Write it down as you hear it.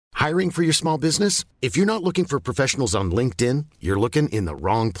Hiring for your small business? If you're not looking for professionals on LinkedIn, you're looking in the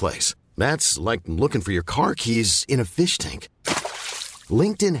wrong place. That's like looking for your car keys in a fish tank.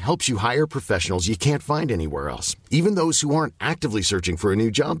 LinkedIn helps you hire professionals you can't find anywhere else, even those who aren't actively searching for a new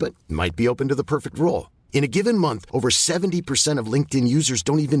job but might be open to the perfect role. In a given month, over 70% of LinkedIn users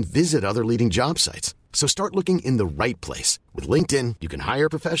don't even visit other leading job sites. So start looking in the right place. With LinkedIn, you can hire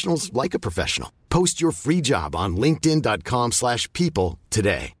professionals like a professional. Post your free job on linkedin.com/people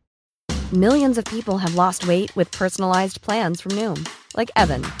today. Millions of people have lost weight with personalized plans from Noom. Like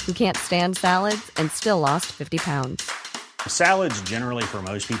Evan, who can't stand salads and still lost 50 pounds. Salads generally for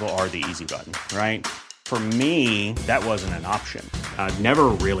most people are the easy button, right? For me, that wasn't an option. I never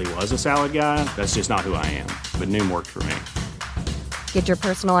really was a salad guy. That's just not who I am. But Noom worked for me. Get your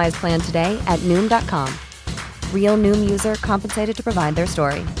personalized plan today at Noom.com. Real Noom user compensated to provide their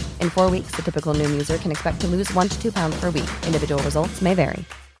story. In 4 weeks, the typical Noom user can expect to lose 1 to 2 pounds per week. Individual results may vary.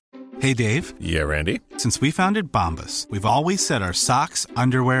 Hey, Dave. Yeah, Randy. Since we founded Bombas, we've always said our socks,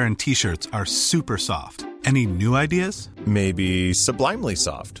 underwear, and T-shirts are super soft. Any new ideas? Maybe sublimely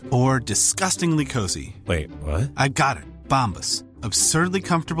soft. Or disgustingly cozy. Wait, what? I got it. Bombas. Absurdly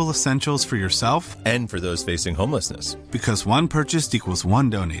comfortable essentials for yourself and for those facing homelessness. Because one purchased equals one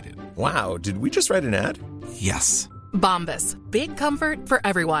donated. Wow, did we just write an ad? Yes. Bombas. Big comfort for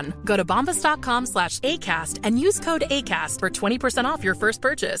everyone. Go to bombas.com/ACAST and use code ACAST for 20% off your first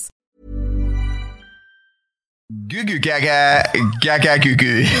purchase. Goo goo gaga, gaga goo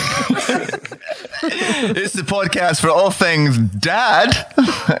goo. It's the podcast for all things dad.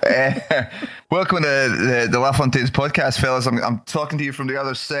 Welcome to the Laugh on Tails podcast, fellas. I'm talking to you from the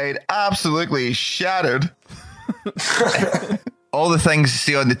other side, absolutely shattered. All the things you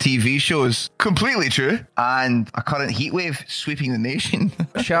see on the TV shows, completely true. And a current heatwave sweeping the nation.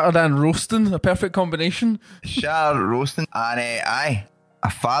 Shattered and roasting, a perfect combination. Shattered, roasting, and a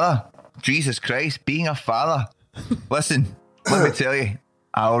father. Jesus Christ, being a father. Listen, let me tell you,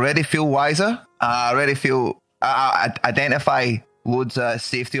 I already feel wiser. I already feel, I identify loads of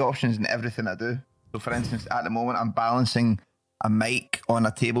safety options in everything I do. So for instance, at the moment, I'm balancing a mic on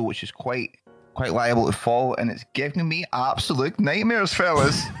a table, which is quite liable to fall, and it's giving me absolute nightmares,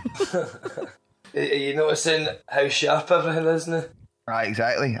 fellas. Are you noticing how sharp everything is now? Right,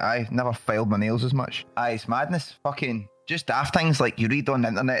 exactly. I never filed my nails as much. It's madness. Fucking just daft things like you read on the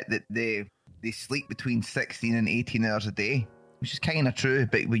internet that they sleep between 16 and 18 hours a day, which is kind of true,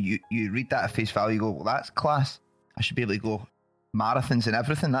 but when you read that at face value, you go, well, that's class. I should be able to go marathons and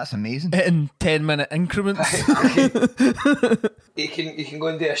everything. That's amazing. In 10-minute increments. You can go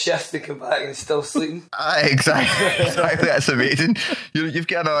and do a shift and come back and still sleeping. Exactly. That's amazing. You've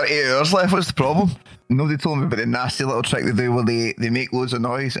got another 8 hours left. What's the problem? Nobody told me about the nasty little trick they do where they make loads of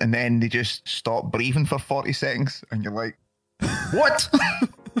noise and then they just stop breathing for 40 seconds and you're like, what?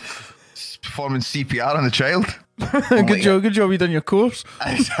 Performing CPR on the child. Good job you done your course.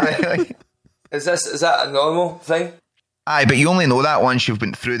 Exactly. Is that a normal thing? Aye, but you only know that once you've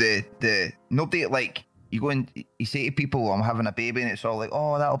been through the nobody, like, you go and you say to people, I'm having a baby, and it's all like,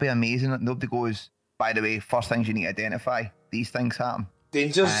 oh, that'll be amazing. Nobody goes, by the way, first things you need to identify, these things happen.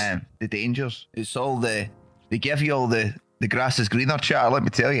 Dangers? The dangers. It's all they give you all the grass is greener chatter, let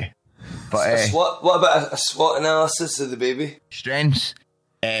me tell you. But what about a SWOT analysis of the baby? Strengths.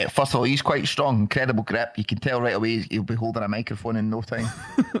 First of all, he's quite strong, incredible grip. You can tell right away he'll be holding a microphone in no time.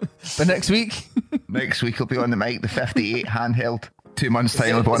 But next week? Next week he'll be on the mic, the 58 handheld. 2 months' time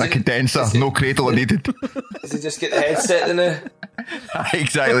he'll be on a condenser, no cradle needed. Does he just get the headset now?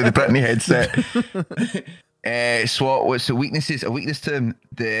 Exactly, the Britney headset. SWOT, what's the weaknesses? A weakness to him,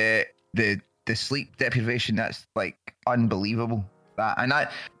 the sleep deprivation, that's like unbelievable. I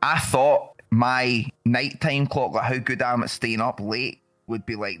thought my nighttime clock, like how good I am at staying up late, would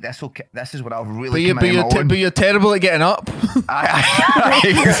be like, this is what I'll really come in my own. But you're terrible at getting up.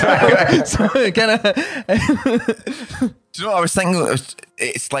 Exactly. So kinda... Do you know what I was thinking?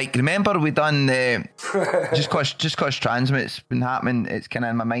 It's like, remember we done just cause Transmit's been happening, it's kind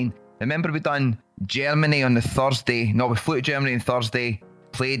of in my mind. Remember we done Germany on the Thursday? No, we flew to Germany on Thursday,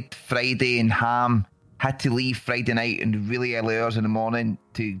 played Friday in Ham, had to leave Friday night in really early hours in the morning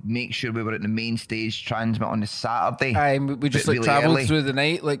to make sure we were at the main stage Transmit on the Saturday. We just like really travelled early. through the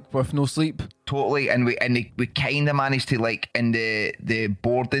night, like with no sleep. Totally, and we kind of managed to, like, in the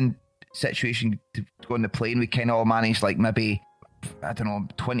boarding situation to go on the plane, we kind of all managed like maybe, I don't know,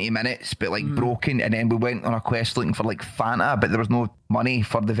 20 minutes, but like broken, and then we went on a quest looking for like Fanta, but there was no money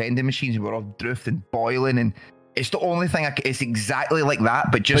for the vending machines. We were all drifting, boiling, and It's the only thing. It's exactly like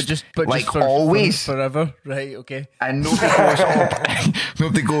that, but just like just always, forever. Right? Okay. And nobody goes.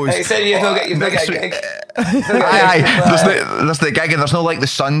 Nobody goes. Hey, so you've not got a gig. There's the gig, and there's no like the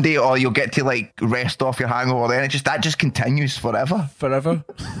Sunday, or you'll get to like rest off your hangover. Then that just continues forever.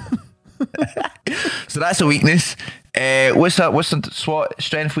 So that's a weakness. What's the SWOT?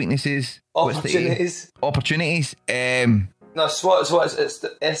 Strength, weaknesses, opportunities. No, SWOT. It's the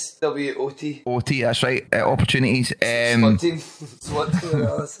SWOT. OT. That's right. Opportunities. SWOT team. SWOT team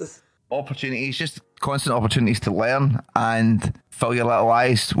analysis. Opportunities, just constant opportunities to learn and fill your little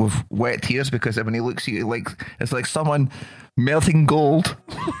eyes with wet tears, because when he looks at you, like it's like someone melting gold.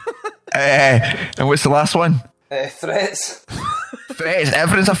 And what's the last one? Threats. Threats.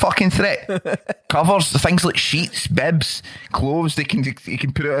 Everything's a fucking threat. Covers, things like sheets, bibs, clothes. He can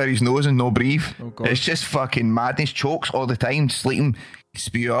put it out his nose and no breathe. Oh, it's just fucking madness. Chokes all the time. Sleeping,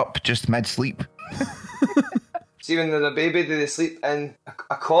 spew up just mid sleep. See, when they're a baby, do they sleep in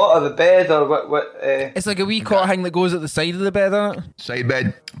a cot or the bed or what? It's like a wee cot thing that goes at the side of the bed, isn't it? Side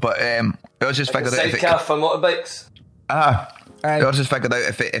bed. But I was just like figured out sidecar for motorbikes. I was just figured out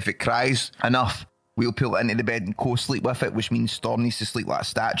if it cries enough, we'll pull it into the bed and co-sleep with it, which means Storm needs to sleep like a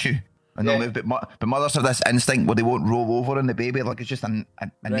statue and not move. But mothers have this instinct where they won't roll over on the baby, like it's just a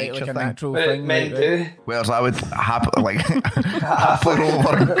nature like a thing. natural thing. Men do. Whereas I would happily roll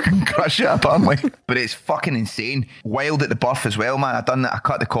over and crush it apparently. But it's fucking insane. Wild at the birth as well, man. I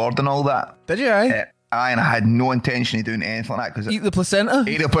cut the cord and all that. Did you? Aye. And I had no intention of doing anything like that. Cause eat the placenta?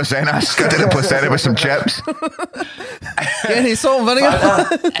 Eat the placenta. Scudded the placenta with some chips. Get any salt and vinegar?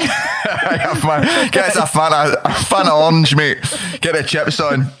 Get us a Fanta orange, mate. Get the chips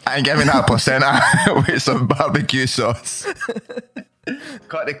on and give me that placenta with some barbecue sauce.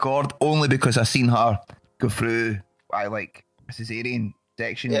 Cut the cord only because I seen her go through a cesarean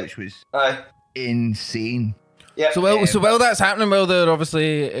section, which was insane. Yeah. So while that's happening, while they're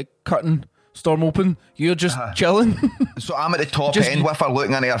obviously cutting Storm open, you're just chilling. So I'm at the top end with her,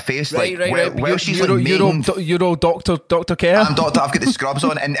 looking into her face, right. she's you're all Doctor Care. I'm Doctor. I've got the scrubs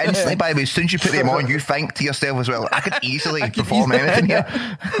on, and instantly, by the way, as soon as you put them on, you think to yourself as well, I could easily perform anything here.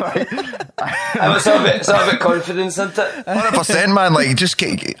 It's a bit confidence, isn't it? 100%, man. Like, just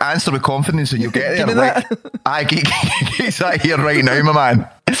answer with confidence, and you'll get there. Like, I get that here right now, my man.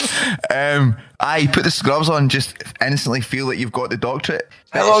 I put the scrubs on, just instantly feel that you've got the doctorate.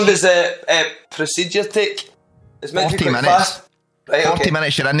 How long does the procedure take? It's meant to be 40 quite minutes. fast. Right, 40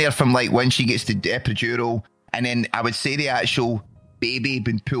 minutes you're in there from like when she gets the epidural, and then I would say the actual baby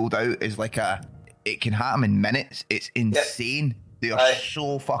being pulled out is like it can happen in minutes. It's insane. Yep. They are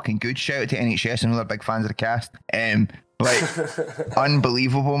so fucking good. Shout out to NHS. I know they're big fans of the cast. Like,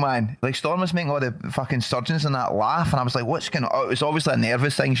 unbelievable, man. Like, Storm was making all the fucking surgeons and that laugh, and I was like, what's going on? It was obviously a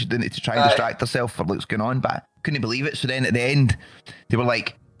nervous thing. She did it to try and distract herself for what's going on, but I couldn't believe it. So then at the end, they were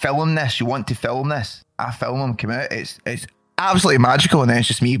like, film this. You want to film this? I film them, come out. It's absolutely magical, and then it's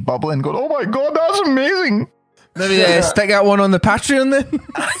just me bubbling, going, oh my God, that's amazing. Maybe stick that one on the Patreon then.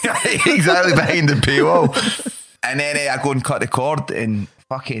 Exactly, behind the paywall. And then I go and cut the cord, and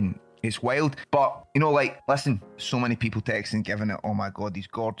fucking, it's wild. But, you know, like, listen, so many people texting, giving it, oh my God, he's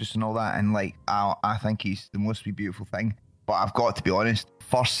gorgeous and all that. And, like, I think he's the most beautiful thing. But I've got to be honest,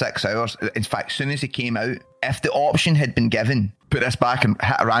 first 6 hours, in fact, as soon as he came out, if the option had been given, put this back and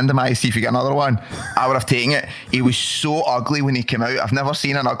hit a randomise, see if you get another one, I would have taken it. He was so ugly when he came out. I've never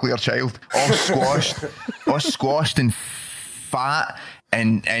seen an uglier child. All squashed and fat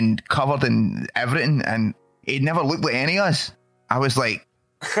and covered in everything. And he'd never looked like any of us. I was like,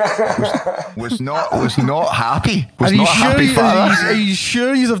 was not happy. Are you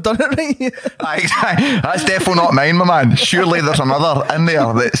sure you have done it right? That's definitely not mine, my man. Surely there's another in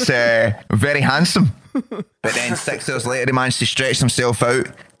there that's very handsome. But then 6 hours later, he managed to stretch himself out,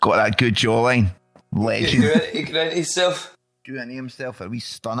 got that good jawline. Legend. He grew into himself. Grew into himself, a wee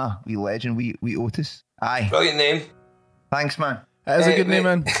stunner, wee legend, wee Otis. Aye. Brilliant name. Thanks, man. That is a good name,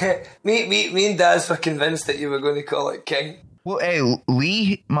 man. Me and Daz were convinced that you were going to call it King. Well,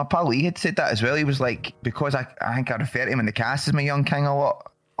 Lee, my pal Lee had said that as well. He was like, because I think I refer to him in the cast as my young king a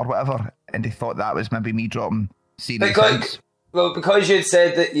lot, or whatever, and they thought that was maybe me dropping serious hints. Well, because you had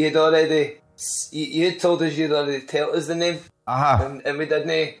said that you had told us you'd already told us the name, and we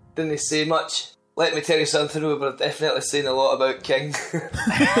didn't say much. Let me tell you something, we were definitely saying a lot about King. You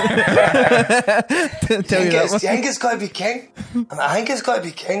think it's got to be King? I think it's got to be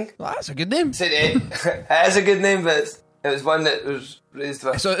King. Well, that's a good name. It is a good name, but it was one that was raised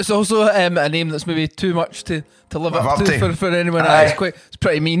with. So it's also a name that's maybe too much to live up to for anyone. It's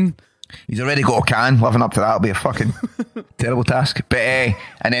pretty mean. He's already got a can. Living up to that will be a fucking terrible task. But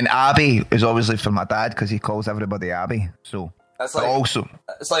and then Abby is obviously for my dad because he calls everybody Abby. So That's like, also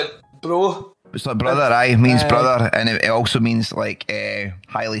it's like bro. It's like brother. Means brother, and it also means like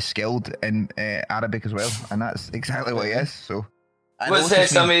highly skilled in Arabic as well, and that's exactly what he is. So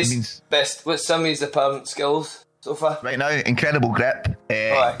What's some of his apparent skills so far? Right now, incredible grip,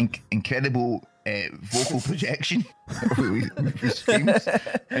 incredible vocal projection with screams,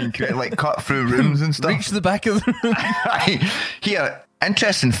 like cut through rooms and stuff. Reach the back of the room. Here,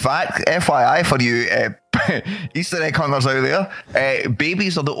 interesting fact, FYI for you Easter egg hunters out there,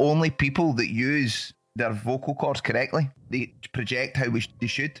 babies are the only people that use their vocal cords correctly. They project how they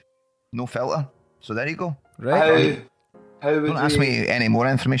should, no filter. So there you go. Right. How would Don't ask me any more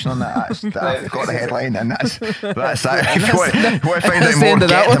information on that. I've got the headline, and that's that. If you want to find out more,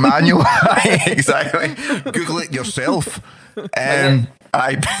 get the manual. Exactly. Google it yourself. I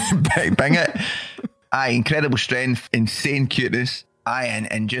bing it. Incredible strength, insane cuteness.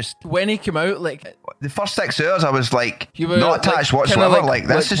 And just when he came out, like the first 6 hours, I was like, you were not attached whatsoever. Like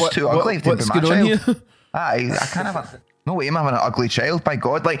this is too ugly to be my child. I can't have a. No way, I'm having an ugly child. By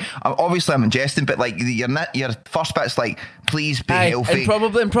God, like I'm ingesting, but like your first bit's like, please be healthy,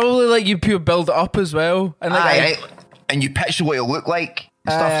 and probably like you build it up as well, and like and you picture what he'll look like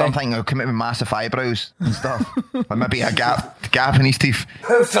and stuff. So I'm thinking he'll come out with massive eyebrows and stuff, or maybe a gap in his teeth.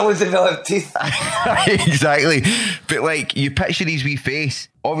 Fully developed teeth. Exactly, but like you picture his wee face.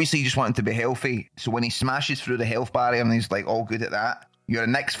 Obviously, you just want him to be healthy. So when he smashes through the health barrier and he's like all good at that. Your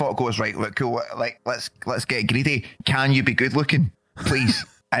next thought goes, right, look, cool, like, let's get greedy. Can you be good looking, please?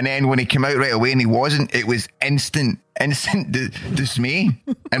 And then when he came out right away and he wasn't, it was instant dismay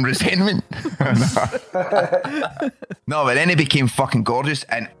and resentment. No, but then he became fucking gorgeous.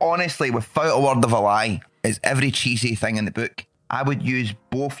 And honestly, without a word of a lie, as every cheesy thing in the book, I would use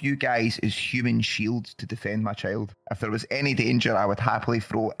both you guys as human shields to defend my child. If there was any danger, I would happily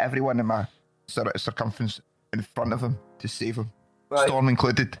throw everyone in my circumference in front of him to save him. Right. Storm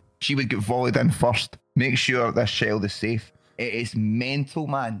included. She would get volleyed in first. Make sure this child is safe. It is mental,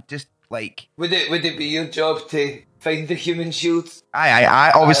 man. Just like would it be your job to find the human shields?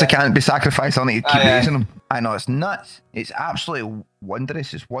 I obviously can't be sacrificed on it to keep raising them. I know, it's nuts. It's absolutely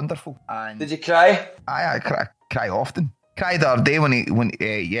wondrous. It's wonderful. And did you cry? I cry often. Cried the other day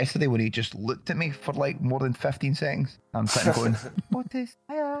yesterday when he just looked at me for like more than 15 seconds. I'm sitting going, what is?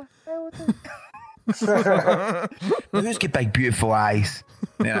 Who's got big beautiful eyes?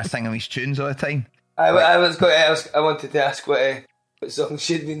 And then I sing him his tunes all the time. I wanted to ask what song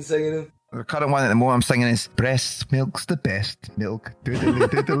she'd been singing him. The current one at the moment I'm singing is Breast Milk's the Best Milk.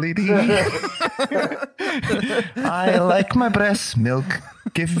 Doodly-doodly-dee. I like my breast milk.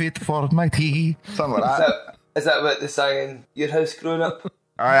 Give it for my tea. Something like that. Is that what they sang in your house growing up?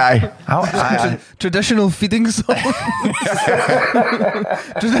 Aye. Traditional feeding song.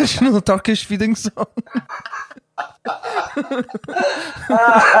 Traditional Turkish feeding song.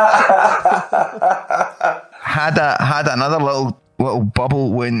 Had another little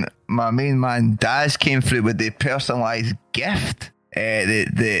bubble when my main man Daz came through with the personalised gift.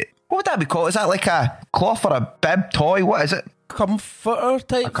 The what would that be called? Is that like a cloth or a bib toy? What is it? Comforter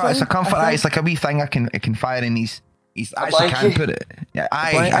type thing? It's a comforter. It's like a wee thing I can fire in these. I can't put it. Yeah,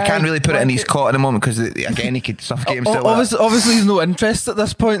 I can't really put it in his cot at the moment because again he could suffocate himself. Obviously, he's no interest at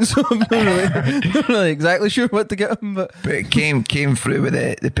this point, so I'm not really exactly sure what to get him. But it came through with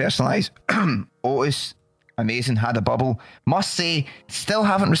the personalised Otis. Amazing, had a bubble. Must say, still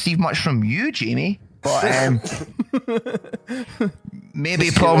haven't received much from you, Jamie. But maybe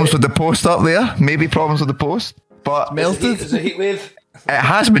problems with the post up there. Maybe problems with the post. But melted. There's a heat wave. It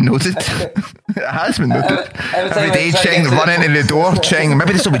has been noted. Every day, Cheng running into the door, Cheng.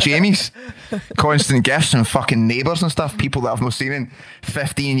 Maybe this will be Jamie's. Constant gifts from fucking neighbours and stuff. People that I've not seen in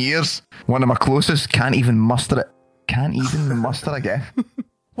 15 years. One of my closest can't even muster it. Can't even muster a gift.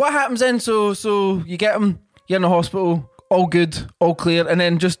 What happens then? So you get him. You're in the hospital. All good, all clear, and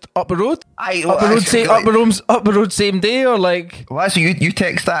then just up the road. Up the road, same day, or like. Well, so you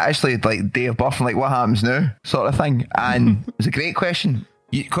text that actually like day of birth, and like what happens now, sort of thing. And it was a great question.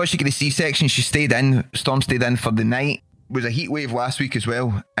 Because she got a C-section, Storm stayed in for the night. It was a heat wave last week as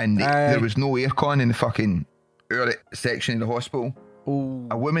well, and there was no aircon in the fucking section of the hospital. Ooh.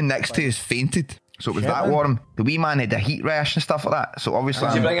 A woman next to us fainted. So it was that warm. The wee man had a heat rash and stuff like that. So obviously,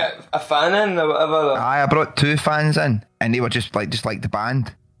 did you bring a fan in or whatever? I brought 2 fans in, and they were just like the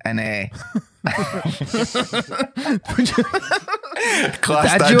band. And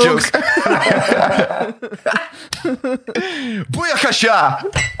class dad jokes. Booyakasha!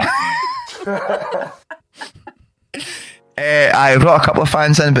 I brought a couple of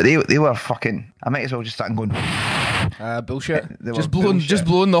fans in, but they were fucking. I might as well just start going. Bullshit. Just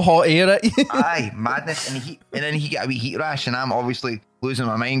blowing the hot air at you. Aye, madness. And then he get a wee heat rash, and I'm obviously losing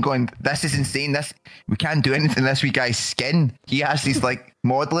my mind going, this is insane. We can't do anything to this wee guy's skin. He has these like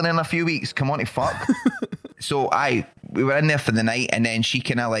modelling in a few weeks. Come on to fuck. So we were in there for the night, and then she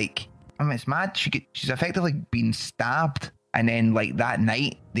kind of like, I mean, it's mad. She's effectively been stabbed, and then like that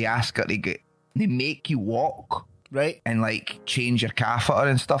night they ask her they make you walk. Right. And like change your catheter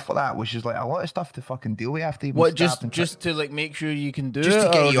and stuff like that, which is like a lot of stuff to fucking deal with after you've been what stabbed. just to like make sure you can do just it?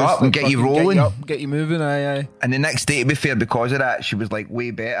 Just to get you up and get you rolling. Get you moving, aye. And the next day, to be fair, because of that, she was like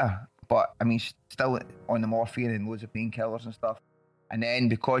way better. But I mean, she's still on the morphine and loads of painkillers and stuff. And then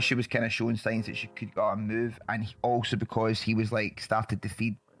because she was kind of showing signs that she could go and move, and also because he was like started to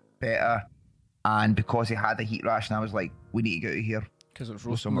feed better, and because he had a heat rash, and I was like, we need to get out of here because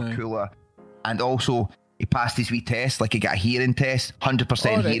it's somewhere cooler. And also, he passed his wee test, like he got a hearing test,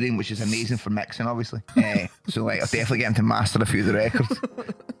 100% hearing, which is amazing for mixing, obviously. So like, I'll definitely get him to master a few of the records.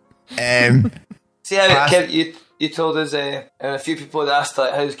 See how Kev, you told us, and a few people had asked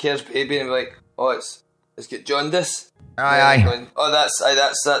like, how's Ker's baby, and we're like, oh, it's got jaundice. Aye. Going, oh,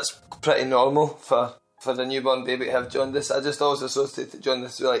 that's pretty normal for the newborn baby to have jaundice. I just always associated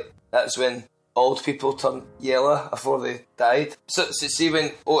jaundice with like that's when old people turn yellow before they died. So see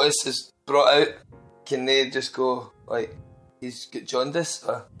when Otis is brought out. Can they just go, like, he's got jaundice?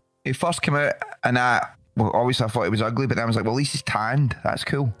 Or? He first came out, and obviously I thought he was ugly, but then I was like, well, at least he's tanned. That's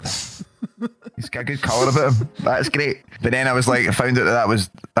cool. He's got a good colour about him. That's great. But then I was like, I found out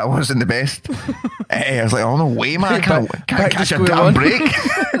that wasn't the best. I was like, oh, no way, man. I can't catch a damn break.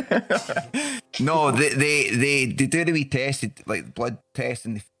 No, they do the wee test, like blood test,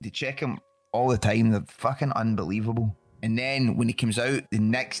 and they check him all the time. They're fucking unbelievable. And then when he comes out, the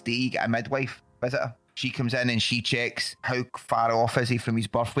next day, you get a midwife visitor. She comes in and she checks how far off is he from his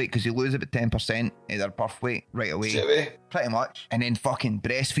birth weight, because he loses about 10% of their birth weight right away. Pretty much. And then fucking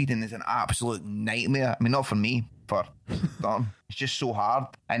breastfeeding is an absolute nightmare. I mean, not for me, for them. It's just so hard.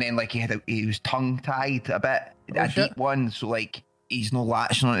 And then like he was tongue tied a bit, deep one, so like he's not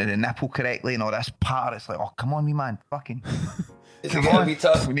latching onto the nipple correctly and all this part. It's like, oh, come on, me man, fucking. Is it gonna be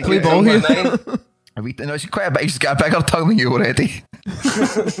tough? Play ball here. No, he's quite a bit. He's got a bigger tongue than you already.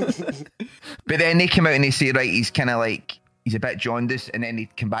 But then they come out and they say, right, he's kind of like, he's a bit jaundiced, and then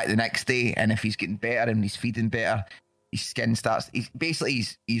he'd come back the next day, and if he's getting better and he's feeding better, his skin starts. He's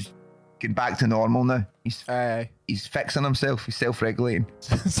getting back to normal now. He's fixing himself. He's self-regulating,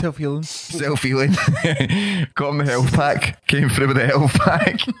 self-healing. Got him the health pack. Came through with the health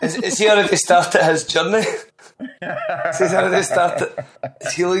pack. Is he already started his journey? Is he already started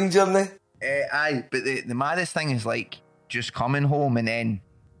his healing journey? Aye, but the maddest thing is like just coming home and then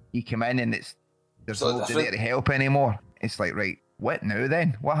you come in and there's nobody there to help anymore. It's like, right, what now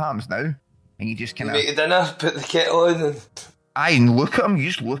then? What happens now? And you just kind of make a dinner, put the kettle on, and and look at him. You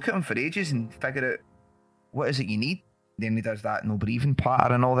just look at him for ages and figure out what is it you need. Then he does that no breathing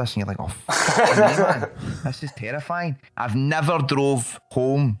pattern and all this, and you're like, oh fuck me, man, this is terrifying. I've never drove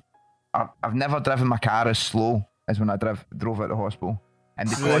home. I've never driven my car as slow as when I drove out of the hospital. And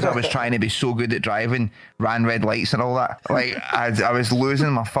because I was trying to be so good at driving, ran red lights and all that, like I was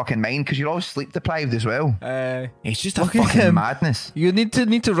losing my fucking mind, because you're always sleep deprived as well. It's just a fucking madness. You need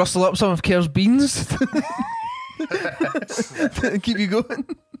to rustle up some of Ker's beans to keep you going.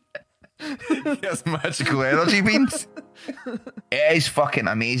 Yes, magical energy beans. It is fucking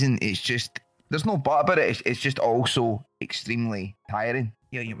amazing. It's just, there's no but about it. It's just also extremely tiring.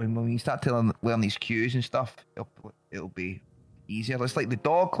 Yeah, when you start to learn these cues and stuff, it'll be easier. It's like the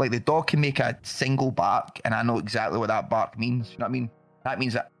dog. Like the dog can make a single bark, and I know exactly what that bark means. You know what I mean? That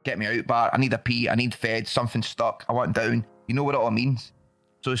means that get me out bark. I need a pee. I need fed. Something stuck. I want down. You know what it all means.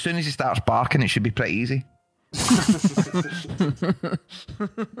 So as soon as he starts barking, it should be pretty easy.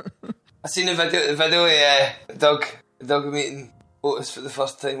 I seen a video of the dog meeting Otis for the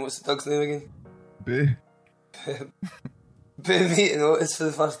first time. What's the dog's name again? Boo. Boo meeting Otis for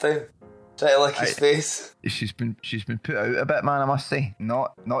the first time. Try to lick his face. She's been put out a bit, man, I must say.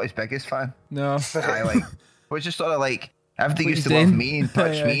 Not his biggest fan. No. But it's just sort of like, everything used to love me and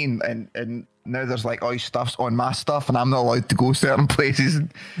touch me, and now there's like, all stuff's on my stuff, and I'm not allowed to go certain places.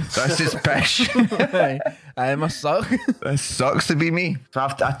 That's just pish. I must suck. That sucks to be me. So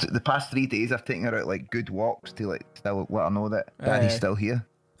the past 3 days, I've taken her out like good walks to like still let her know that Daddy's still here.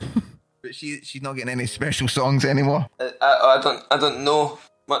 But she's not getting any special songs anymore. I don't know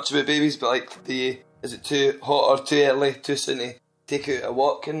much about babies, but like, is it too hot or too early, too soon to take out a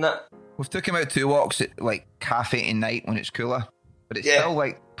walk and that? We've took him out 2 walks at like half 8 at night when it's cooler, but it's still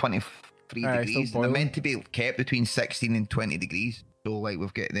like 25 3 degrees. And they're meant to be kept between 16 and 20 degrees. So like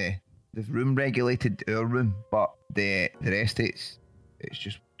we've got the room regulated, our room, but the rest it's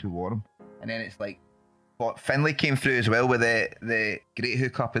just too warm. And then it's like, but Finlay came through as well with the great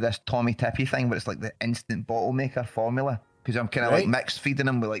hookup of this Tommy Tippy thing, where it's like the instant bottle maker formula. Because I'm kind of like mixed feeding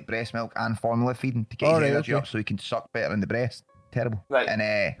him with like breast milk and formula feeding to get his energy up so he can suck better in the breast. Terrible. Right.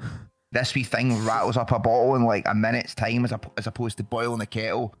 And this wee thing rattles up a bottle in like a minute's time as opposed to boiling the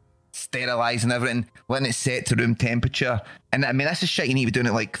kettle, sterilising everything, letting it set to room temperature. And I mean, this is shit you need to be doing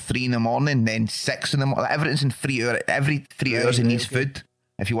at like 3 a.m, then 6 a.m. Like, everything's in 3 hours. Every 3 hours he needs food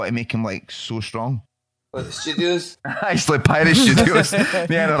if you want to make him like so strong. What, the studios? It's like Pirate Studios. Yeah,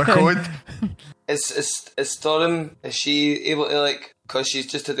 they're a code. Is Storm, is she able to, like, because she's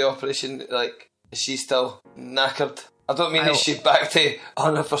just had the operation, like, is she still knackered? I don't mean is she back to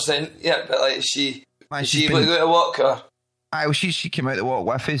 100% yet, but like, is she able to go to walk? Or? Well, she came out to walk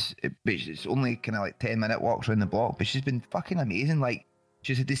with us, but it's only kind of like 10-minute walks around the block, but she's been fucking amazing. Like,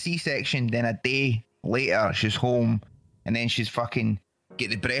 she's had the C-section, then a day later she's home, and then she's fucking get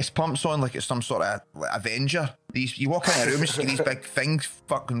the breast pumps on like it's some sort of like Avenger. You walk in a room and she's got these big things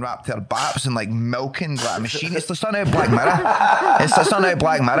fucking wrapped to her baps and like milking like a machine. It's the son out of Black Mirror. It's the son out of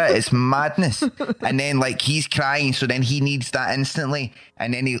Black Mirror. It's madness. And then like he's crying, so then he needs that instantly.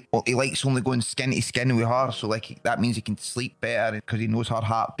 And then he likes only going skin to skin with her, so like that means he can sleep better because he knows her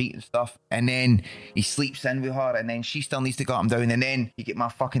heartbeat and stuff. And then he sleeps in with her, and then she still needs to go up and down. And then you get my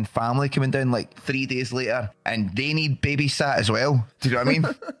fucking family coming down like 3 days later, and they need babysat as well. Do you know what I mean?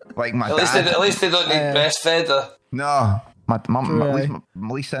 Like my dad. At least they don't need breastfed. No, my mum,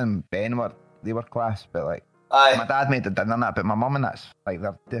 Melissa and Ben were class, but like my dad made the dinner and that, but my mum and that's like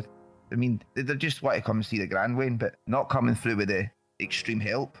they're I mean they're just want to come and see the Grand Wayne, but not coming through with the extreme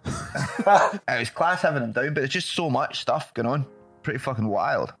help. It was class having them down, but it's just so much stuff going on. Pretty fucking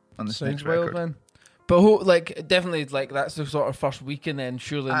wild on this next record. Man. But like definitely like that's the sort of first week, and then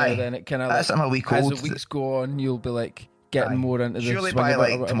surely now then it kind of like, as the weeks go on, you'll be like getting more into the surely by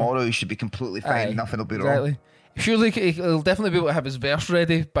like tomorrow you should be completely fine. Nothing will be wrong. Surely he'll definitely be able to have his verse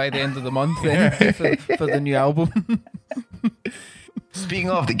ready by the end of the month then for the new album. Speaking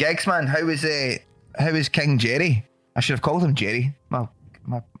of the gigs, man, how was King Jerry? I should have called him Jerry, my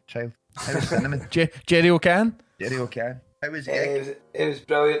child. How was Cinnamon? Jerry O'Can? Jerry O'Can. How was the gig? It was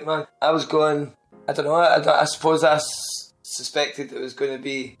brilliant, man. I was going, I don't know, I suppose I suspected it was going to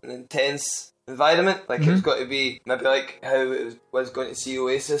be an intense environment. Like it was going to be maybe like how it was going to see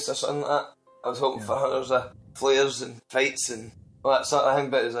Oasis or something like that. I was hoping for hundreds of flares and fights and all that sort of thing,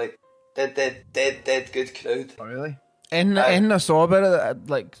 but it was like dead good crowd. Oh really? And I saw about it,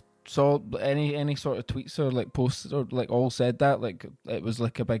 like saw any sort of tweets or like posts or like all said that like it was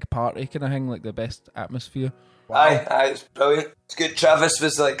like a big party kind of thing, like the best atmosphere. Wow. Aye, it was brilliant. It's good. Travis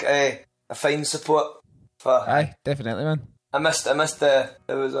was like a fine support for. Aye, definitely, man. I missed it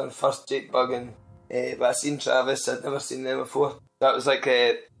was on first Jake Bug and but I seen Travis. I'd never seen them before. That was like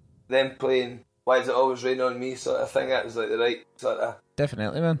them playing Why Does It Always Rain on Me sort of thing. That was like the right sort of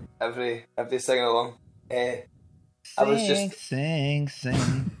definitely, man. Every singing along. I was just sing.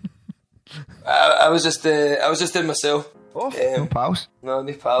 I was just in myself. Oh, no pals. No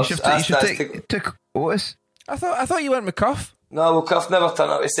pals. You should take Otis. I thought you went with Cuff. No, well, Cuff never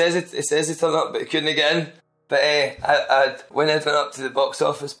turned up. It says he turned up, but he couldn't get in. But when I went up to the box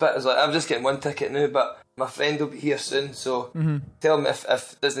office bit, I was like, I'm just getting one ticket now, but my friend will be here soon, so tell him if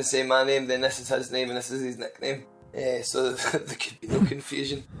it doesn't say my name, then this is his name and this is his nickname. So there could be no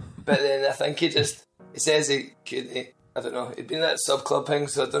confusion. But then I think he says he couldn't. I don't know. He'd been at sub club thing,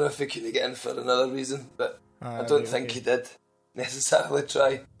 so I don't know if he couldn't get in for another reason. But I don't think he did necessarily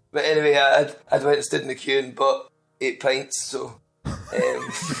try. But anyway, I'd went and stood in the queue and bought 8 pints. So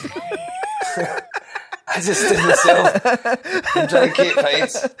I just stood myself and drank 8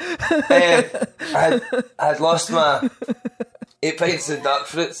 pints. I had lost my 8 pints of dark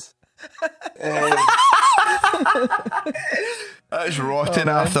fruits. That was rotten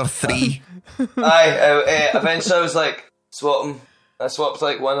after 3. Eventually I was like swapping. I swapped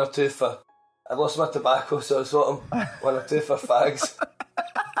like 1 or 2 for. I lost my tobacco, so I was swapping 1 or 2 for fags.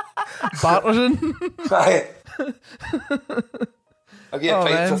 Bartering. Aye. I'll get a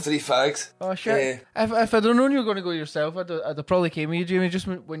pint for 3 fags. Oh shit! If I'd known you were going to go yourself, I'd have probably came with you, Jamie. Just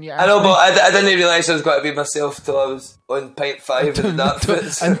when you asked I know, me. but I didn't realise I was going to be myself till I was on pint 5 of the dark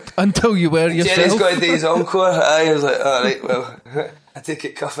fruits. Until you were yourself. Jerry's got a day's encore. I was like, alright, well, I take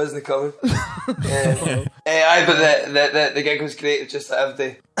it Cuff isn't coming. But the gig was great. It was just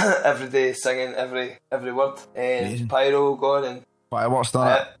every day singing every word. Pyro going and Fireworks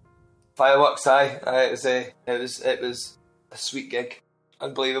done it. Fireworks, aye. It was a sweet gig.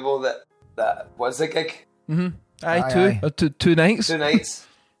 Unbelievable that that was a gig. Aye, two nights. 2 nights.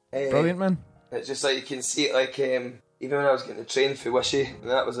 Brilliant, man. It's just like you can see it, like even when I was getting the train for Wishy, and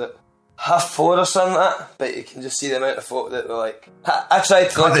that was at 4:30 or something like that, but you can just see the amount of folk that were like, I tried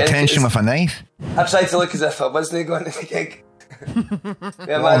to cut the tension with a knife. I tried to look as if I wasn't going to the gig.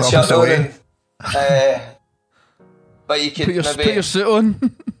 Yeah, man, shirt on and, but you could put your suit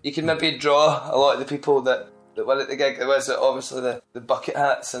on. You can maybe draw a lot of the people that were at the gig. There was obviously the bucket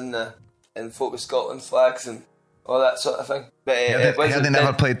hats and folk with Scotland flags and all that sort of thing. But they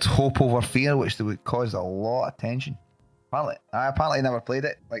never played Hope Over Fear, which they would cause a lot of tension. Apparently he never played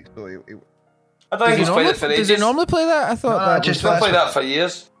it. Like, so I don't think he's played it for ages. Does he normally play that? I thought he's played that for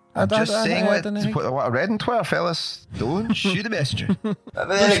years. I'm just saying what I read on Twitter, fellas. Don't shoot the messenger. But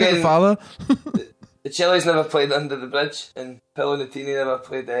then again, the Chili's never played Under the Bridge, and Pillow Nutini never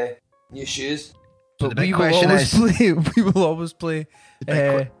played New Shoes. So the big question is, we will always play.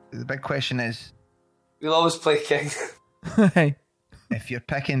 The big question is, we'll always play King. If you're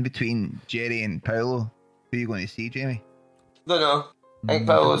picking between Jerry and Paolo, who are you going to see, Jamie? Don't know. I think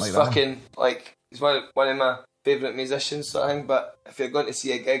Paolo's fucking like he's one of my favourite musicians, sort of thing. But if you're going to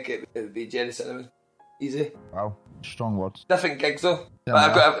see a gig, it would be Jerry Cinnamon. Easy. Wow, strong words. Different gigs though. But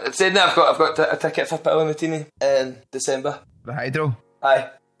I've got a ticket for Pillow Nutini in December. The Hydro. Aye.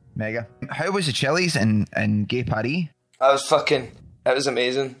 Mega. How was the Chili's in Gay Paris? It was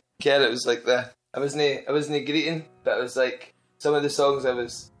amazing. Yeah, it was like I wasn't greeting, but it was like some of the songs I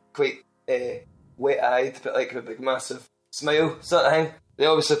was quite wet-eyed, but like with a big massive smile sort of thing. They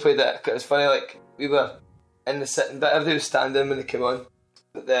obviously played it. It was funny, like we were in the sitting bit, everybody was standing when they came on,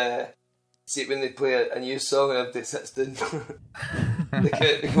 but when they play a new song and everybody sits down. they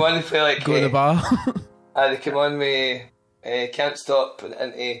come on and play like go to the bar. They come on with Can't Stop and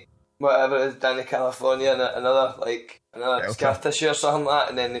into whatever it is, Danny California, and another scar tissue or something like that,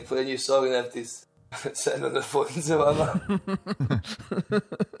 and then they play a new song and everybody's sitting on their phones or whatever.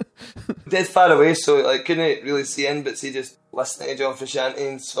 Dead far away, so like couldn't really see him, but see just listening to John Frusciante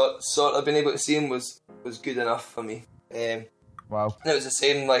and sort of being able to see him was good enough for me. Wow. And it was the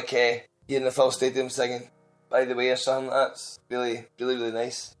same like here in the full stadium singing By the Way or something like that. It's really, really, really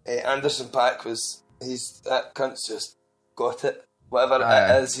nice. Anderson .Paak that cunt's just got it. Whatever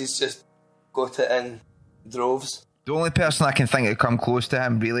it is, he's just got it in droves. The only person I can think to come close to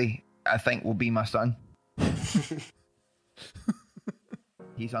him, really, I think will be my son.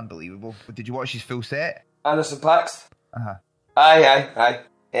 He's unbelievable. Did you watch his full set? Anderson .Paak's? Uh-huh. Aye.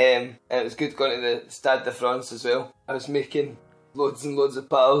 And it was good going to the Stade de France as well. I was making loads and loads of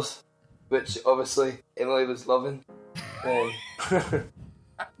pals, which obviously Emily was loving. I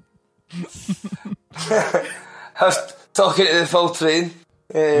was talking to the full train.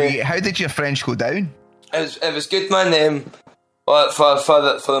 Wait, how did your French go down? It was good, man. For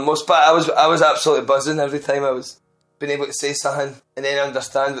the most part, I was absolutely buzzing every time I was being able to say something and then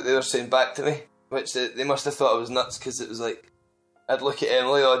understand what they were saying back to me, which they must have thought I was nuts, because it was like I'd look at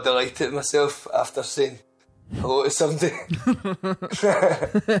Emily all delighted at myself after saying hello to somebody. But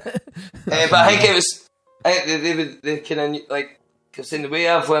I think they kind of like, because the way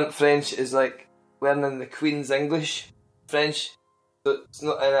I've learnt French is like learning the Queen's English French, so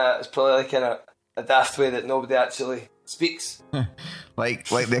it's probably like in a daft way that nobody actually speaks. like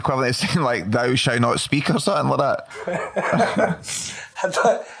the equivalent of saying like thou shalt not speak or something like that.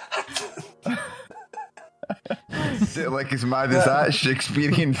 Is it like as mad as that,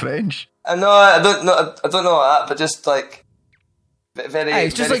 Shakespearean French? I don't know that, but just like very.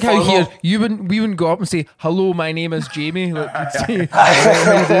 It's just very like formal. how here we wouldn't go up and say hello, my name is Jamie. Like you'd say,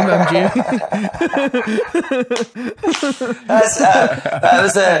 how you doing? I'm Jamie.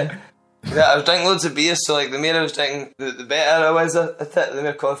 I was drinking loads of beer, so like the more I was drinking, the better I was at it, the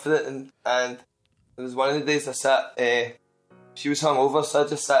more confident. And there was one of the days I sat. She was hungover, so I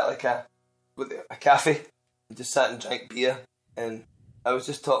just sat like with a cafe and just sat and drank beer, and I was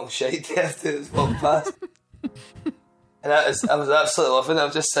just talking shit to her that was walking past. And I was absolutely loving it. I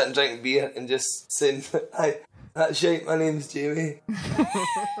was just sitting drinking beer and just saying, "Hi, that's shite. My name's Jamie."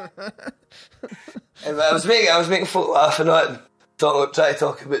 And I was making folk laugh and that. Try to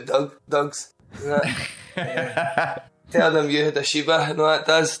talk about dogs. Tell them you had a Shiba and all that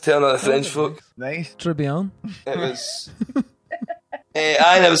does. Telling all the French folk. Nice. Très bien. It was.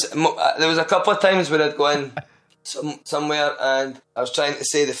 There was a couple of times where I'd go in somewhere and I was trying to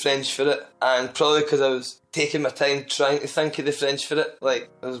say the French for it, and probably because I was taking my time trying to think of the French for it.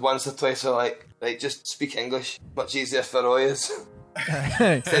 Like there was once or twice I like just speak English. Much easier for Royals.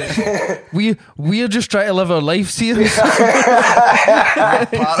 We're just trying to live our lives here. Part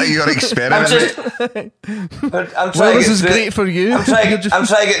of your experiment. I'm trying this is great for you. I'm trying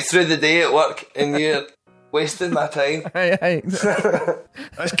to get through the day at work, and you're wasting my time. Aye.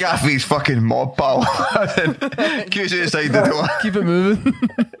 That's Gaffy's fucking mob pal. Keeps you inside the door. Keep it moving.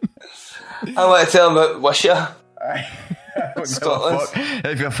 I want to tell him about Wisher. Scotland.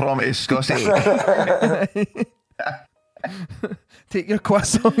 If you're from Scotland. Take your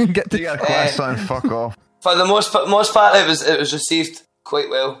croissant and get to Take your croissant and fuck off. For the most part, it was received quite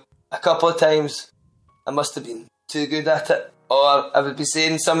well. A couple of times, I must have been too good at it, or I would be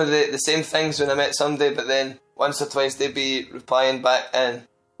saying some of the same things when I met somebody, but then once or twice they'd be replying back in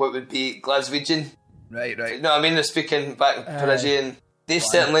what would be Glaswegian. Right. You know what I mean? They're speaking back in Parisian. They've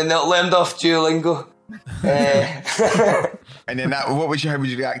certainly not learned off Duolingo. And then how would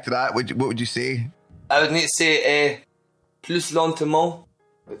you react to that? What would you say? I would need to say plus lentement,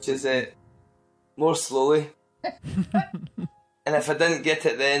 which is more slowly. And if I didn't get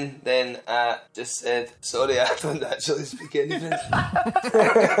it then I just said, sorry, I don't actually speak any French.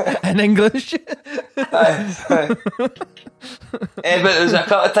 In English? Aye. But it was a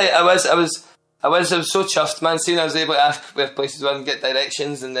couple of times I was so chuffed, man, seeing I was able to ask where places were and get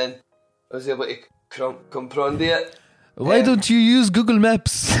directions, and then I was able to comprehend it. Why don't you use Google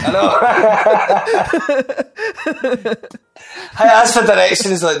Maps? I know. I asked for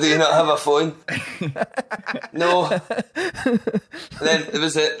directions, like, do you not have a phone? No. And then there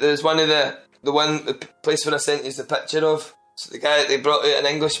was one of the place where I sent you the picture of. So the guy, they brought out an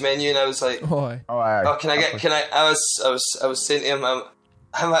English menu, and I was like, can I I was saying to him,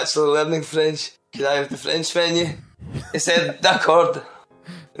 I'm actually learning French. Can I have the French menu? He said, d'accord.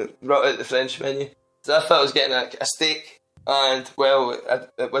 Brought out the French menu. So I thought I was getting a steak, and well,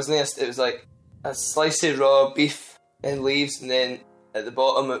 it wasn't. It was like a slice of raw beef and leaves, and then at the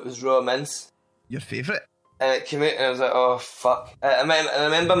bottom it was raw mince. Your favourite? And it came out, and I was like, oh fuck. I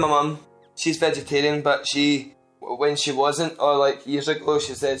remember my mum. She's vegetarian, but when she wasn't, or like years ago,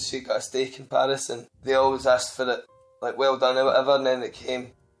 she said she got a steak in Paris, and they always asked for it, like well done or whatever, and then it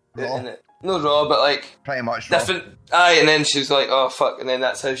came raw. In it. No raw, but like pretty much raw. Different. Aye, and then she was like, oh fuck, and then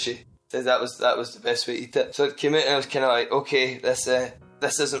that's how she said that was the best way to eat it. So it came out, and I was kind of like, okay, this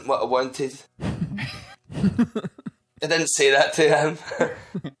isn't what I wanted. I didn't say that to him,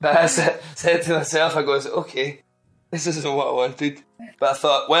 but I said to myself, I goes, okay, this isn't what I wanted. But I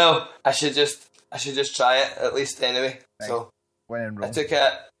thought, well, I should just try it at least anyway. Thanks. So I took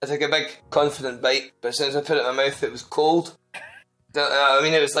a big confident bite, but as soon as I put it in my mouth, it was cold. I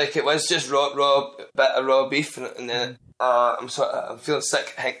mean, it was just raw bit of raw beef, and then I'm feeling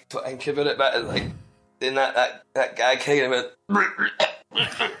sick. Think about it, but like then that gag kind of went.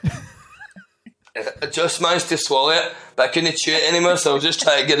 I just managed to swallow it, but I couldn't chew it anymore, so I was just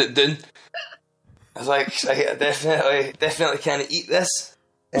trying to get it done. I was like, I definitely can't eat this.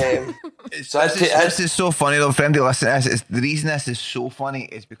 This is so funny though, friendly listeners. The reason this is so funny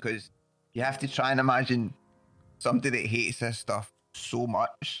is because you have to try and imagine somebody that hates this stuff so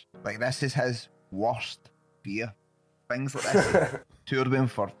much. Like, this is his worst fear. Things like this toured with him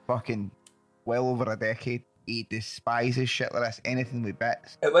for fucking well over a decade. He despises shit like this. Anything with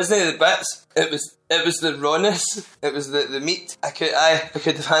bits. It wasn't the bits. It was the rawness. It was the meat. I could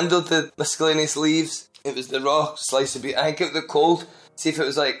have handled the miscellaneous leaves. It was the raw slice of meat. I think it was the cold. See if it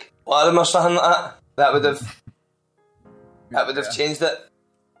was like lard or something like that. That would have changed it.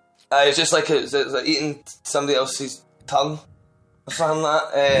 It was just like it was like eating somebody else's tongue or something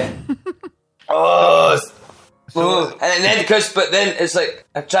like that. And then but then it's like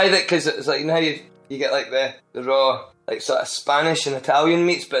I've tried it because it's like, you know how you get like the raw, like sort of Spanish and Italian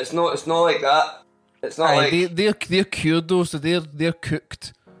meats, but it's not like that. It's not like they're cured though, so they're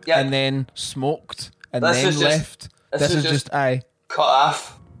cooked and then smoked and then left. This is just cut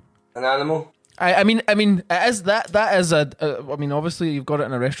off an animal. I mean, it is that is I mean, obviously you've got it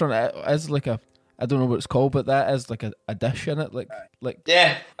in a restaurant. It is like I don't know what it's called, but that is like a dish in it, like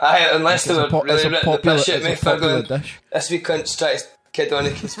yeah. Unless they were really ripping the piss at me for going, dish. This wee cunt's trying to kid on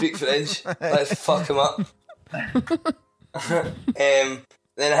who can speak French. Let's fuck him up. Then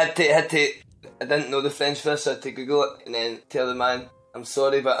I had to. I didn't know the French first, so I had to Google it and then tell the man, I'm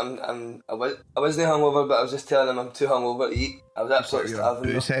sorry, but I wasn't hungover, but I was just telling him I'm too hungover to eat. I was absolutely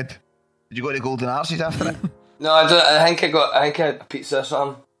starving. Did you go to Golden Arches after it? No, I don't. I think I had a pizza or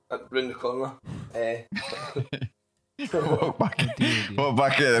something round the corner. Walk back at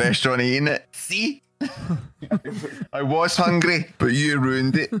the restaurant eating it. See? I was hungry, but you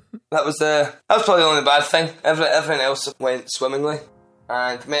ruined it. That was probably the only bad thing. Everything else went swimmingly,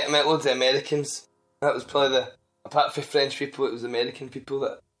 and met loads of Americans. That was probably apart from French people, it was American people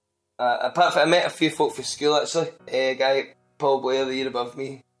that. Apart from, I met a few folk from school actually. A guy, Paul Blair, the year above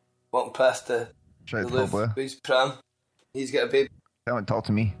me, walking past the Louvre with his pram. He's got a baby. Come and talk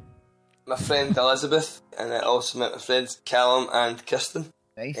to me. My friend Elizabeth, and I also met my friends Callum and Kirsten.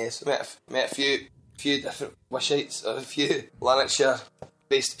 Nice. So met a few different Wishites, or a few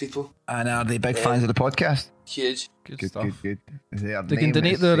Lanarkshire-based people. And are they big fans of the podcast? Huge. Good stuff. Good. They can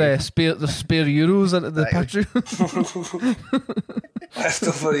donate their spare euros into the Patreon.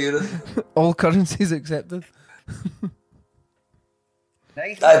 Leftover euro. All currencies accepted.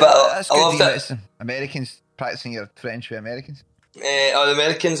 Nice. That's good. I loved it. Americans practicing your French with Americans. The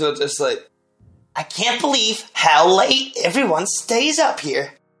Americans were just like, I can't believe how late everyone stays up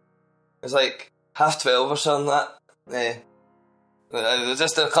here. it was like 12:30 or something like that. It was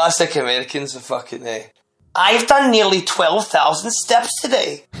just the classic Americans of fucking. I've done nearly 12,000 steps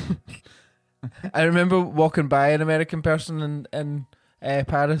today. I remember walking by an American person in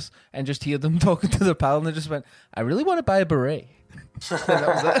Paris and just hear them talking to their pal, and they just went, I really want to buy a beret. That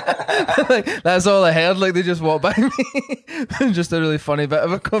was it. Like, that's all I heard. Like, they just walked by me. Just a really funny bit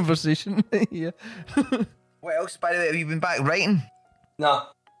of a conversation. Yeah. What else, by the way, have you been back writing? No,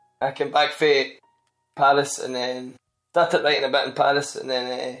 I came back from Paris and then started writing a bit in Paris, and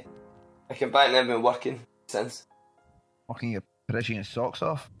then I came back and I've been working since. Working your Parisian socks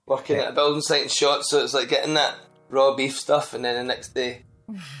off? Working at a building site in Shot, so it's like getting that raw beef stuff, and then the next day,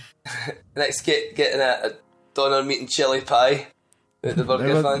 getting a doner meat and chili pie at the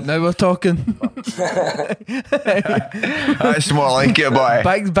burger fan. Now we're talking. That's more like it, boy.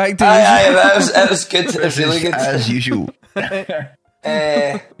 Back to it was good. It was really good. As usual. Dinner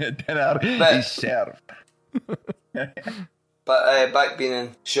is served. But back being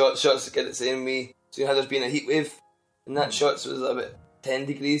in Shots again, it's saying me. So how there's been a heat wave, and that Shots was about 10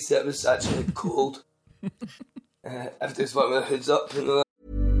 degrees. So it was actually cold. Everybody's walking with their hoods up. You know.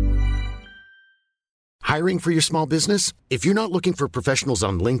 Hiring for your small business? If you're not looking for professionals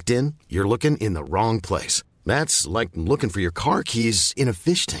on LinkedIn, you're looking in the wrong place. That's like looking for your car keys in a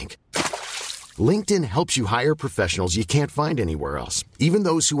fish tank. LinkedIn helps you hire professionals you can't find anywhere else, even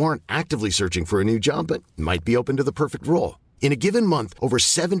those who aren't actively searching for a new job but might be open to the perfect role. In a given month, over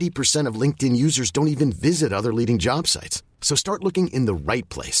 70% of LinkedIn users don't even visit other leading job sites. So start looking in the right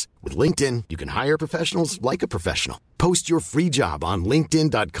place. With LinkedIn, you can hire professionals like a professional. Post your free job on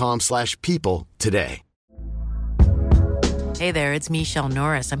linkedin.com/people today. Hey there, it's Michelle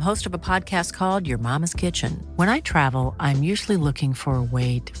Norris. I'm host of a podcast called Your Mama's Kitchen. When I travel, I'm usually looking for a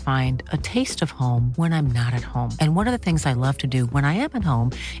way to find a taste of home when I'm not at home. And one of the things I love to do when I am at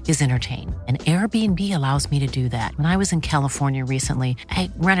home is entertain. And Airbnb allows me to do that. When I was in California recently, I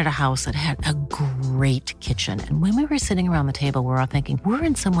rented a house that had a great kitchen. And when we were sitting around the table, we're all thinking, we're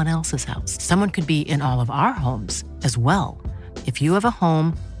in someone else's house. Someone could be in all of our homes as well. If you have a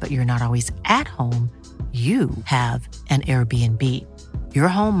home, but you're not always at home, you have an Airbnb. Your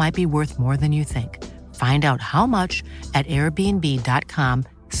home might be worth more than you think. Find out how much at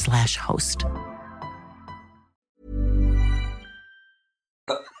airbnb.com/host.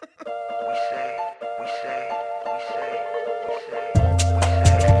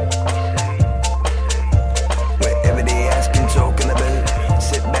 Whatever they asking, talking about.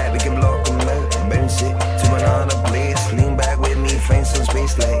 Sit back, we can block them out. Bounce it to another place. Lean back with me, find some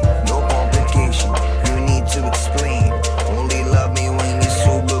space like no complication. To explain, only love me when you're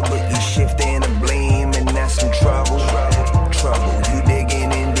sober, but you shifting the blame, and that's some trouble. You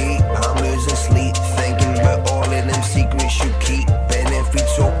digging in deep, I'm losing sleep, thinking about all of them secrets you keep. And if we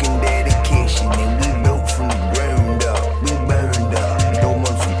talking dedication, then we built from the ground up, we burned up. No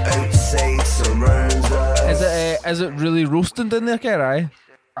one from outside surrounds us. Is it really roasting in there, Kerry?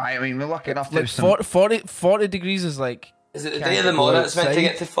 I mean, we're lucky enough to like have 40 degrees is like. Is it the day of the morning it's meant to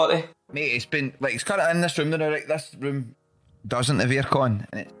get to 40? Mate, it's been like it's kind of in this room now. Right, this room doesn't have aircon,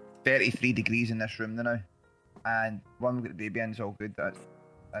 and it's 33 degrees in this room now. And one we've got the baby in, is all good. That's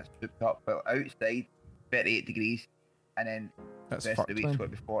souped up. But outside, 38 degrees, and then that's the rest of the week's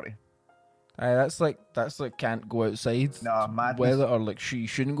going to be 40. That's like can't go outside. No, madness. Weather, or like you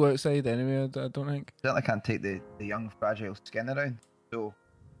shouldn't go outside anyway. I don't think. Certainly can't take the young fragile skin around. So,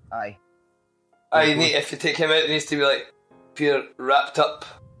 aye. If you take him out, it needs to be like pure wrapped up.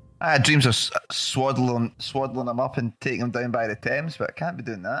 I had dreams of swaddling him up and taking him down by the Thames, but I can't be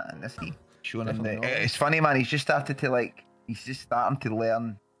doing that in this heat. Showing him it's funny, man. He's just starting to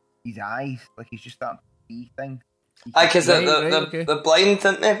learn his eyes. Like he's just starting to see things. Because they're blind,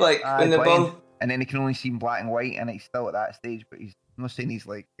 aren't they? Like when they're born. And then he can only see in black and white, and he's still at that stage. But I'm not saying he's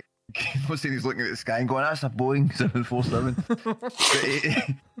like. I'm not saying he's looking at the sky and going, "That's a Boeing 747." But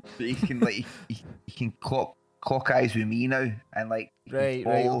he can he can clock clock eyes with me now, and like you can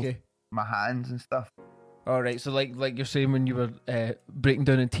follow okay. my hands and stuff. All right, so like you're saying when you were breaking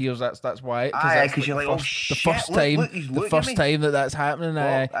down in tears, that's why. Because you're like, oh shit! The first time that's happening,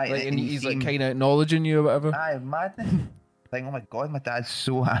 and he's like kind of acknowledging you or whatever. Aye, madness. Like, oh my god, my dad's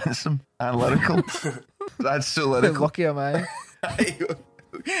so handsome and lyrical. That's so lyrical. Lucky am I?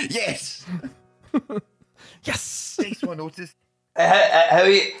 Yes. Yes. Takes one notice. How are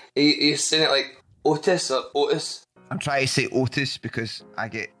you saying it like Otis or Otis? I'm trying to say Otis because I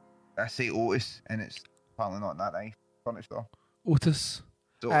say Otis and it's apparently not that nice. Otis.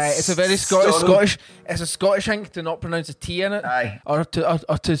 So, it's a very Scottish. It's a Scottish thing to not pronounce a T in it. Aye. Or to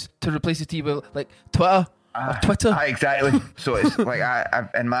replace the T with like Twitter or Twitter. Aye, exactly. So it's like I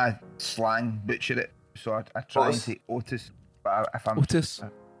in my slang butcher it. So I try and say Otis, but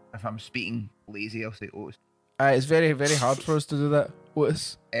if I'm speaking lazy, I'll say Otis. It's very, very hard for us to do that,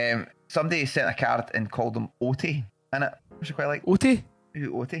 Otis. Somebody sent a card and called him Oti in it, which I quite like. Oti?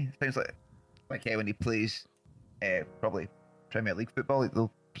 Who Oti? Sounds like when he plays probably Premier League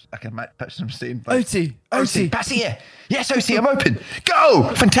football. I can picture him saying, like, Oti, pass it here. Yes, Oti, I'm open.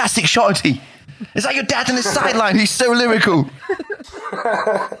 Go! Fantastic shot, Oti. Is that your dad on the sideline? He's so lyrical.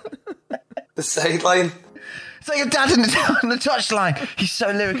 The sideline. Is that your dad on the touchline? He's so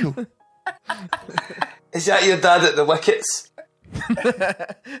lyrical. Is that your dad at the wickets?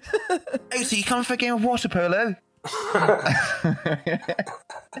 Hey, so you coming for a game of water polo?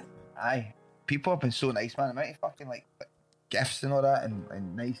 Aye. People have been so nice, man. The amount of fucking like gifts and all that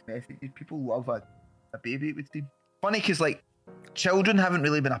and nice messages. People love a baby, it would seem. Funny because like children haven't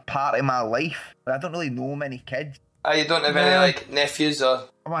really been a part of my life, but I don't really know many kids. You don't have any like nephews or?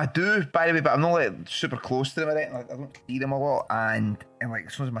 Well, I do, by the way, but I'm not like super close to them. Like, I don't see them a lot, and like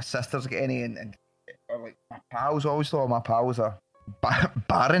as soon as my sisters get any, and or like my pals, always thought my pals are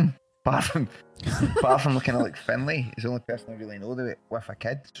barren. Apart from kind of like Finlay is the only person I really know with a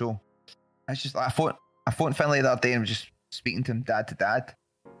kid. So it's just like I phoned Finlay the other day and was just speaking to him dad to dad.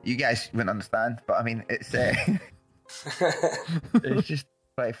 You guys wouldn't understand, but I mean it's it's just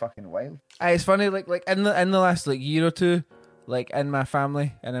pretty fucking wild. It's funny, like in the last like year or two, like in my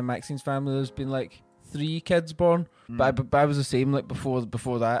family and in Maxine's family, there's been like 3 kids born. But I was the same like before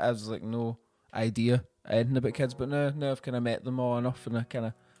that. I was like no idea anything about kids, but now I've kind of met them all enough, and I kind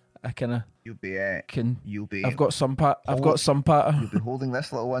of you'll be. I've got some part. You'll be holding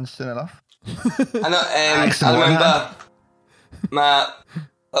this little one soon enough. I know. I remember my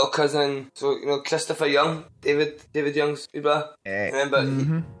little cousin. So you know Christopher Young, David Young's brother. Remember?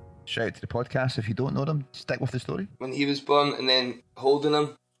 Mm-hmm. Shout out to the podcast if you don't know them. Stick with the story. When he was born, and then holding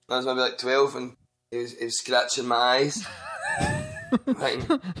him, I was maybe like 12, and he was scratching my eyes. Right.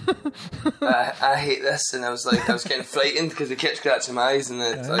 I hate this, and I was getting frightened because he kept scratching my eyes, and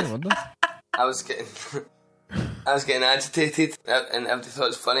it's I was getting agitated, and everybody thought it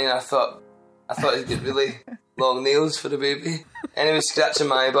was funny, and I thought he'd get really long nails for the baby, and he was scratching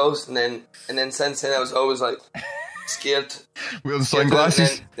my eyeballs, and then since then I was always like scared. Wearing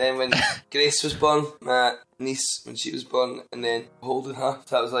sunglasses. Then when Grace was born, my niece, when she was born, and then holding her,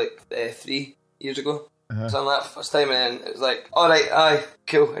 so that was like 3 years ago. So I'm that first time, and then it was like, alright, aye,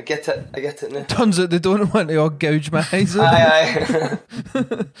 cool, I get it now. Turns out they don't want to all gouge my eyes out. Aye.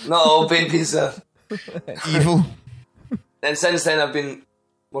 Not all babies are evil. And since then I've been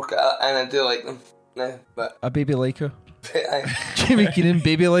working out, and I do like them now, but a baby like her. Aye. Jamie Keenan,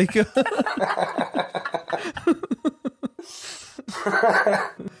 baby like her.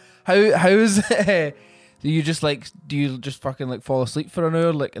 How is it? Do you just fucking like fall asleep for an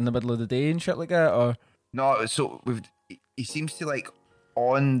hour like in the middle of the day and shit like that, or? No, so he seems to like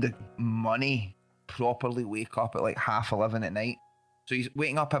on the money properly wake up at like 11:30 at night. So he's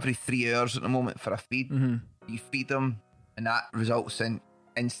waking up every 3 hours at the moment for a feed. Mm-hmm. You feed him, and that results in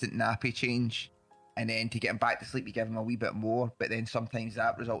instant nappy change. And then to get him back to sleep, you give him a wee bit more. But then sometimes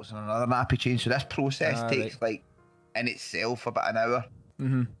that results in another nappy change. So this process takes like in itself about an hour.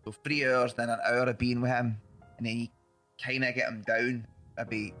 Mm-hmm. So 3 hours, then an hour of being with him, and then you kind of get him down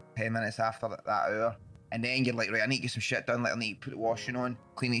maybe 10 minutes after that hour. And then you're like, right, I need to get some shit done. Like, I need to put the washing on,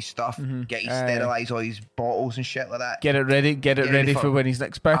 clean his stuff, get his sterilise all his bottles and shit like that. Get it ready for when he's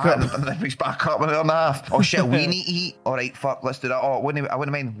next back up. Then he's back up in an hour and a half. Oh shit, we need to eat. All right, fuck, let's do that. Oh, I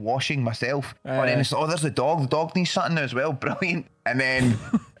wouldn't mind washing myself. And then it's there's the dog. The dog needs something now as well. Brilliant. And then,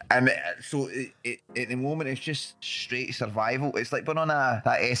 so at the moment it's just straight survival. It's like being on that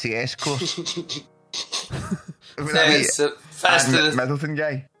SAS course. Middleton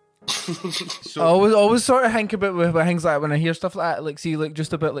guy. So, I always sort of think about with things like that when I hear stuff like that, like see like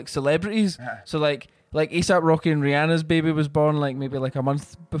just about like celebrities. So like ASAP Rocky and Rihanna's baby was born like maybe like a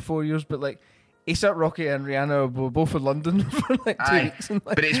month before yours, but like ASAP Rocky and Rihanna were both in London for like 2 weeks. And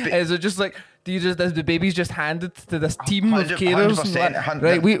like, but is it just like, is the baby's just handed to this team of 100%, carers? 100%,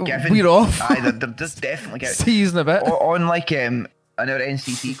 Right, we're off. They're just definitely getting. Season a bit. On like in our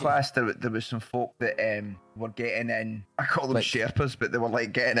NCT class, there was some folk that were getting in. I call them Sherpas, but they were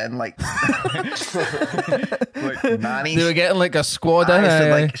like getting in like like nannies. They were getting like a squad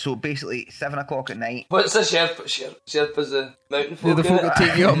in. So basically 7 o'clock at night. What's a Sherpa? Sherpa's the mountain folk. They're the folk that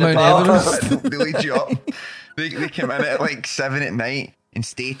take you up Mount Everest. They lead you up. They come in at like 7 at night and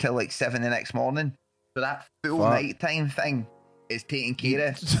stay till like 7 the next morning. So that full nighttime thing is taking care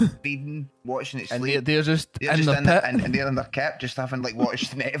of, feeding, watching it sleep. And they're just in in the pit. and they're in their kit, just having like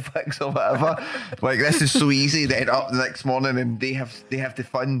watched Netflix or whatever. Like this is so easy. They end up the next morning and they have to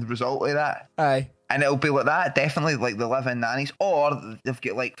fund the result of that. Aye. And it'll be like that, definitely like the live-in nannies, or they've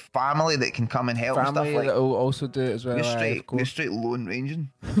got like family that can come and help and stuff like that will also do it as well. We're straight lone ranging.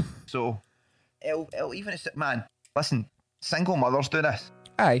 So it'll even man, listen, single mothers do this.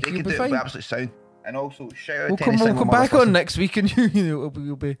 Aye, they can do fine. it with absolute sound. And also shout out We'll to any come single back mothers on next week and you'll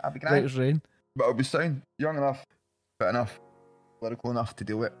be right as rain. But it'll be sound, young enough, fit enough, lyrical enough to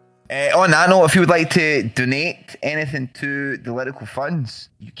do it. On that note, if you would like to donate anything to the lyrical funds,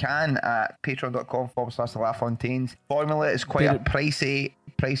 you can at patreon.com/the LaFontaines. Formula is quite a pricey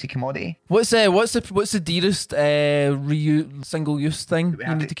commodity. What's the dearest single use thing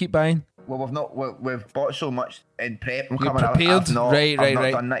you need to keep buying? Well, we've bought so much in prep. You're prepared? I've not Right.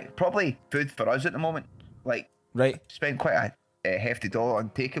 done that. Probably food for us at the moment. Like, spent quite a hefty dollar on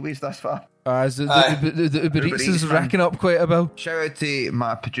takeaways thus far. The Uber Eats is racking up quite a bill. Shout out to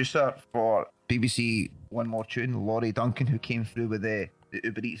my producer for BBC One More Tune, Laurie Duncan, who came through with the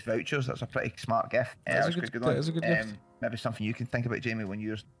Uber Eats vouchers. That's a pretty smart gift. That was a good one. Good gift. Maybe something you can think about, Jamie, when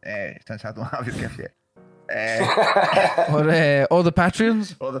you're since I don't have your gift yet. Or all the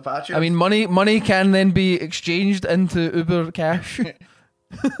Patreons. All the Patreons. I mean, money can then be exchanged into Uber cash.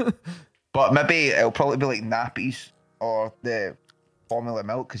 But maybe it'll probably be like nappies or the formula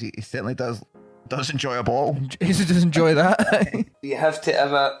milk, because he certainly does enjoy a bottle. He does enjoy that. Do you have to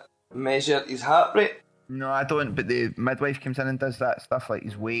ever measure his heart rate? No, I don't. But the midwife comes in and does that stuff, like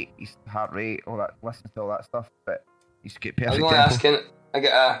his weight, his heart rate, all that. Listens to all that stuff. But he's got perfect. I'm only asking. I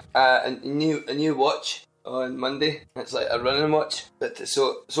got a new watch on Monday. It's like a running watch, but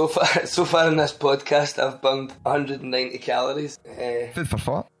so far in this podcast, I've burned 190 calories. Food for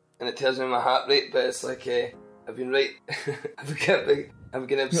thought. And it tells me my heart rate, but it's like I've been right. I'm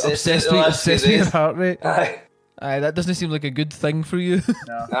getting obsessed with your heart rate. Aye, that doesn't seem like a good thing for you.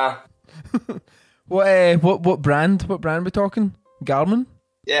 No. Nah. What brand? What brand we talking? Garmin?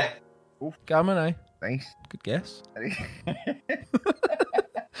 Yeah. Oof. Garmin, aye. Nice. Good guess.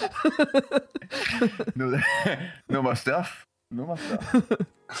 No more stuff.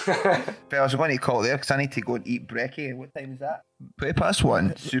 Fellas, I'm going to call there because I need to go and eat brekkie. What time is that?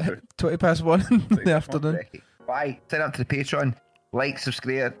 1:20. Super. 1:20 in the afternoon. Brekkie. Bye. Sign up to the Patreon. Like,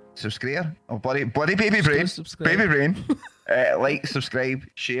 subscribe. Oh, bloody baby brain. Baby brain. Like, subscribe,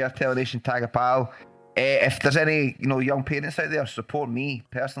 share, tell a nation, tag a pal. If there's any young parents out there, support me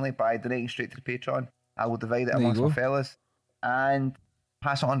personally by donating straight to the Patreon. I will divide it amongst my fellas and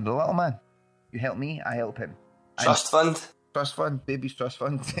pass it on to the little man. You help me, I help him. Trust fund, baby's trust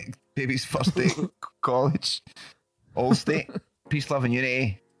fund, baby's first day college, all state. Peace, love, and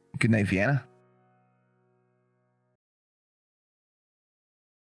unity. Good night, Vienna.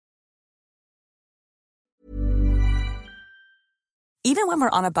 Even when we're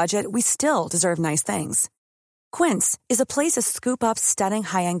on a budget, we still deserve nice things. Quince is a place to scoop up stunning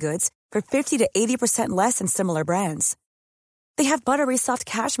high-end goods for 50 to 80% less than similar brands. They have buttery soft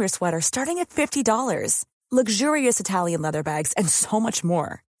cashmere sweaters starting at $50, luxurious Italian leather bags, and so much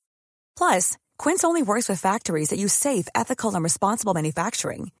more. Plus, Quince only works with factories that use safe, ethical, and responsible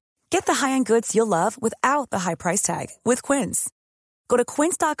manufacturing. Get the high-end goods you'll love without the high price tag with Quince. Go to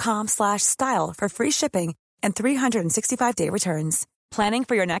quince.com/style for free shipping and 365-day returns. Planning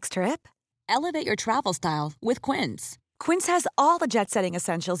for your next trip? Elevate your travel style with Quince. Quince has all the jet-setting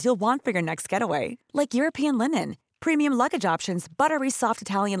essentials you'll want for your next getaway, like European linen, premium luggage options, buttery soft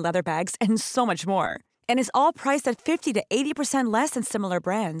Italian leather bags, and so much more. And is all priced at 50 to 80% less than similar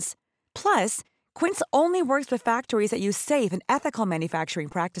brands. Plus, Quince only works with factories that use safe and ethical manufacturing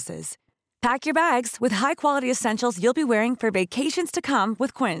practices. Pack your bags with high-quality essentials you'll be wearing for vacations to come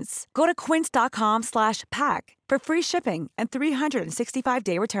with Quince. Go to quince.com/pack for free shipping and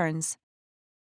 365-day returns.